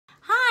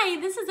Hi,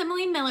 this is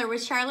Emily Miller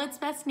with Charlotte's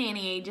Best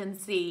Nanny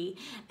Agency,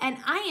 and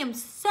I am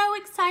so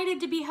excited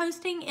to be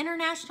hosting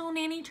International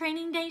Nanny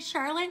Training Day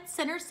Charlotte,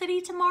 Center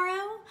City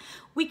tomorrow.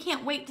 We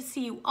can't wait to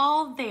see you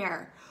all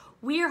there.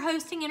 We are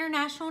hosting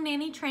International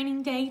Nanny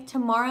Training Day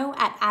tomorrow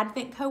at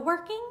Advent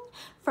Co-working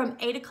from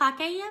 8 o'clock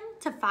a.m.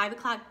 to 5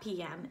 o'clock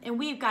p.m. And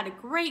we've got a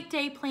great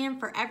day planned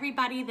for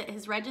everybody that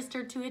has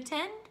registered to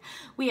attend.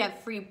 We have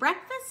free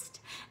breakfast,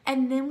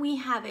 and then we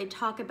have a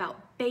talk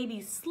about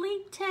baby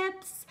sleep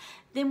tips.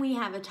 Then we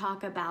have a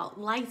talk about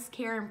lice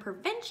care and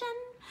prevention.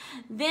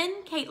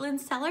 Then Caitlin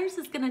Sellers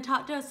is going to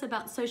talk to us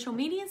about social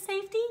media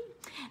safety.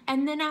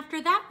 And then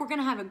after that, we're going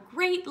to have a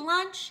great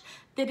lunch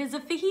that is a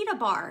fajita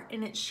bar,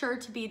 and it's sure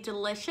to be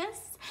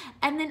delicious.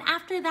 And then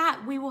after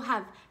that, we will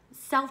have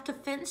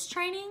self-defense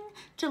training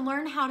to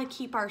learn how to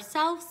keep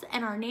ourselves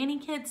and our nanny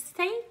kids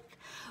safe.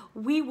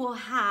 We will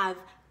have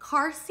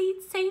car seat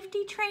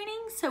safety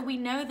training so we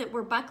know that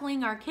we're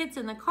buckling our kids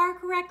in the car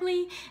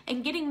correctly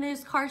and getting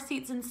those car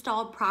seats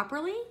installed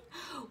properly.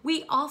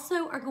 We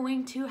also are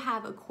going to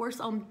have a course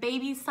on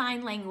baby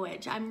sign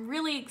language. I'm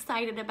really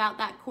excited about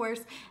that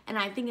course, and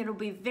I think it'll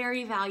be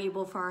very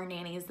valuable for our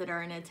nannies that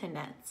are in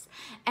attendance.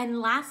 And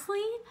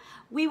lastly,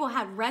 we will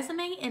have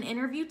resume and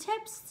interview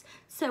tips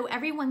so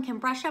everyone can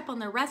brush up on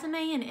their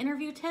resume and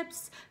interview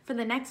tips for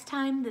the next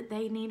time that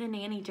they need a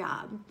nanny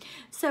job.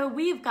 So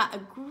we've got a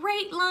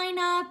great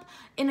lineup.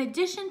 In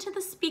addition to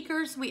the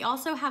speakers, we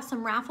also have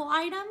some raffle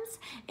items,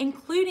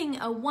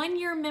 including a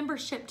one-year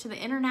membership to the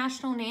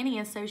International Nanny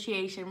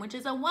Association, which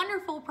is a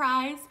wonderful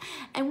prize,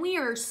 and we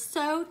are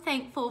so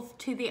thankful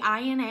to the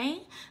INA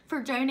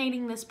for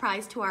donating this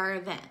prize to our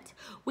event.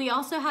 We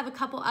also have a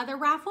couple other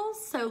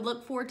raffles, so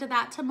look forward to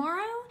that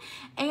tomorrow.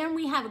 And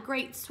we have a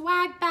great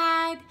swag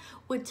bag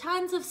with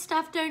tons of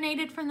stuff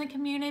donated from the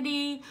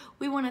community.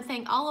 We want to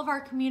thank all of our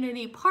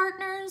community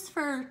partners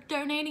for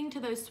donating to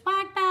those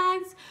swag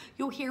bags.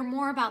 You'll hear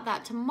more about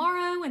that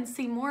tomorrow and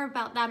see more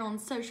about that on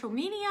social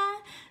media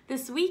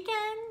this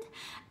weekend.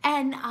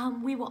 And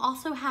we will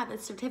also have a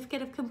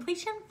certificate of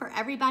completion for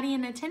everybody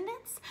in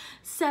attendance.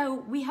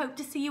 So we hope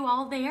to see you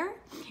all there.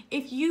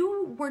 If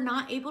you were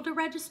not able to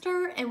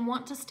register and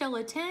want to still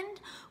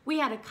attend, we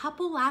had a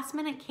couple last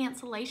minute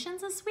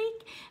cancellations this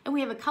week, and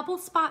we have a couple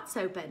spots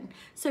open.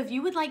 So if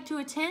you would like to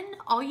attend,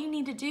 all you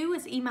need to do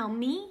is email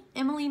me,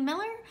 Emily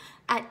Miller,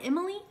 at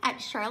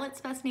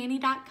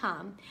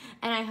emily@charlottesbestnanny.com.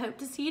 And I hope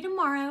to see you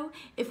tomorrow.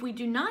 If we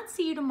do not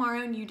see you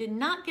tomorrow and you did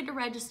not get to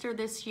register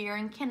this year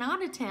and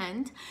cannot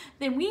attend,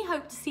 then we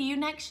hope to see you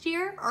next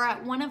year or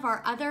at one of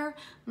our other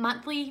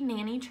monthly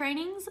nanny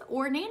trainings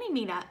or nanny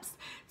meetups.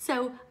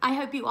 So I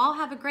hope you all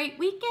have a great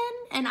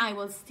weekend, and I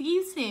will see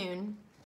you soon.